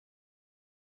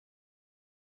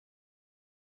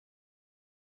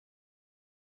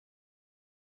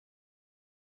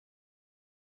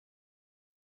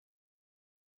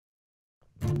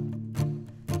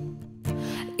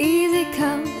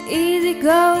come, easy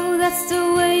go, that's the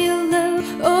way you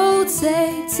live. Oh,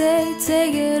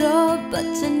 take it all, but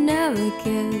you never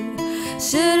give.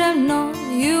 Should have known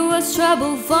you was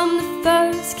trouble from the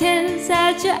first kiss.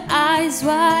 Had your eyes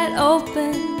wide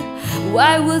open,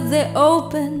 why would they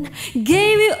open?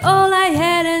 Gave you all I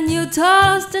had and you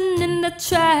tossed it in the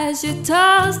trash. You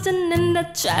tossed it in the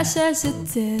trash as you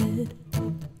did.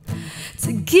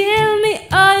 To give me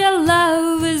all your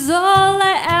love is all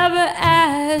I ever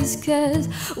ask. Cause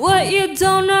what you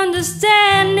don't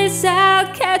understand is I'll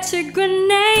catch a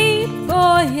grenade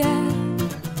for ya.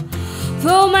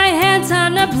 Throw my hands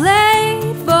on a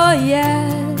blade for ya.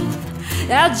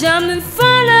 I'll jump in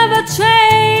front of a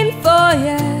train for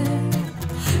ya.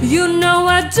 You know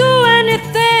I'd do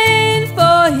anything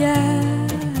for ya.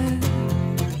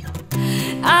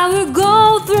 I will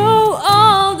go through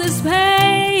all this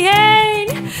pain,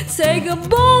 take a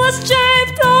bullet straight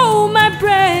through my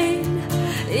brain.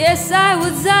 Yes, I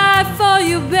would die for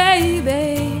you,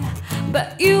 baby,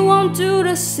 but you won't do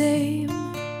the same.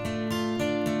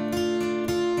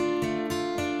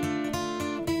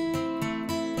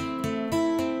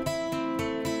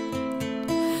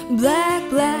 Black,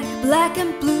 black, black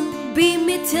and blue, beat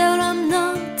me till I'm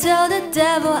numb. Tell the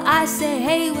devil I say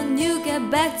hey when you get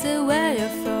back to where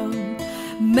you're from.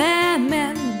 Man,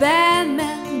 man, bad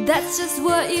man, that's just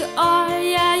what you are.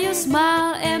 Yeah, you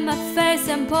smile in my face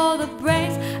and pull the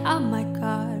brakes out my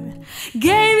car.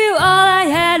 Gave you all I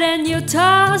had and you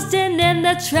tossed it in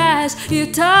the trash.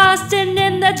 You tossed it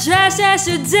in the trash as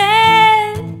you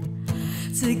did.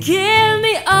 To give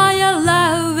me all your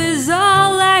love is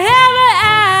all I ever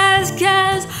ask.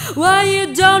 Cause what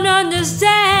you don't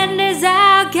understand is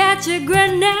I'll catch a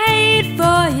grenade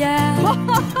for ya.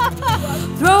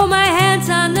 Throw my hands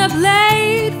on the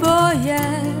blade for ya.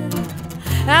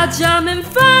 I'll jump in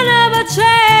front of a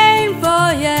train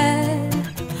for ya.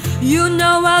 You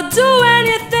know I'll do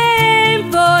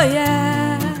anything for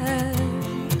ya.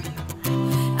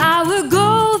 I will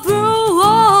go through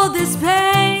all this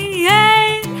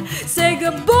pain, take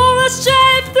a bullet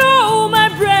straight through my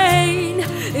brain.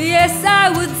 Yes, I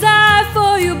would die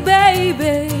for you,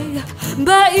 baby,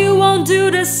 but you won't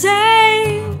do the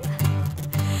same.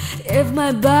 If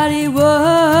my body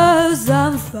was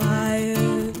on fire,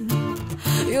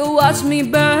 you watch me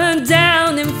burn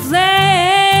down in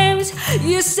flames.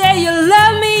 You say you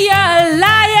love me, you're a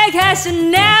liar, 'cause you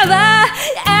never,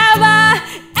 ever,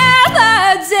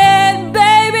 ever did,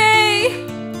 baby.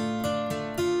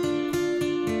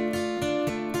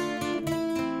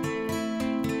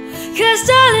 Cause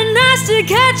darling, nice to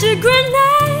catch a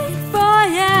grenade for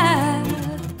ya.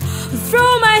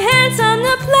 Throw my hands on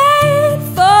the plate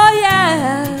for ya.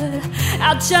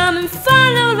 I'll jump in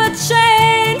front of a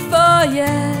train for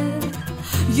ya.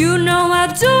 You know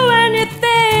I'll do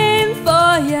anything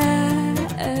for ya.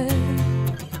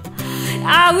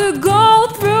 I will go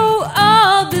through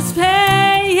all this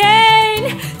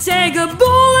pain, take a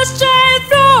bullet straight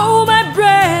through my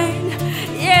brain.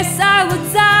 Yes, I would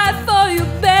die for you,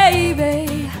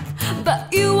 baby,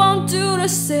 but you won't do the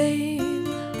same.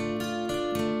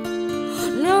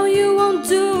 No, you won't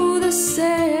do the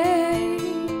same.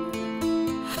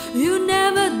 You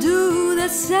never do the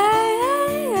same.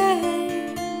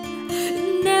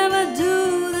 You never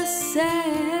do the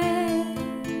same.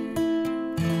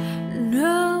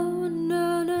 No,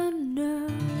 no, no, no.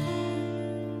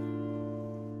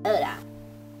 饿啦。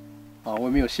啊，我也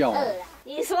没有笑啊。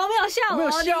你什么没有笑我？没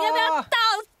有笑啊！你要不要倒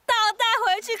带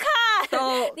回去看？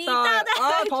你倒带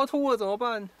回去。头秃了怎么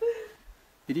办？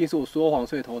一定是我说谎，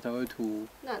所以头才会秃。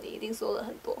那你一定说了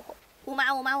很多谎。五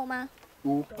吗？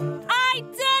五。I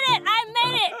did it! I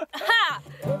made it! 哈！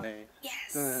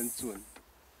 Yes， 真的很准。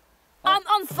I'm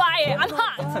on fire! I'm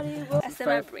hot! I set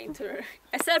my brain to.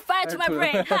 I set fire to my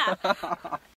brain! 哈！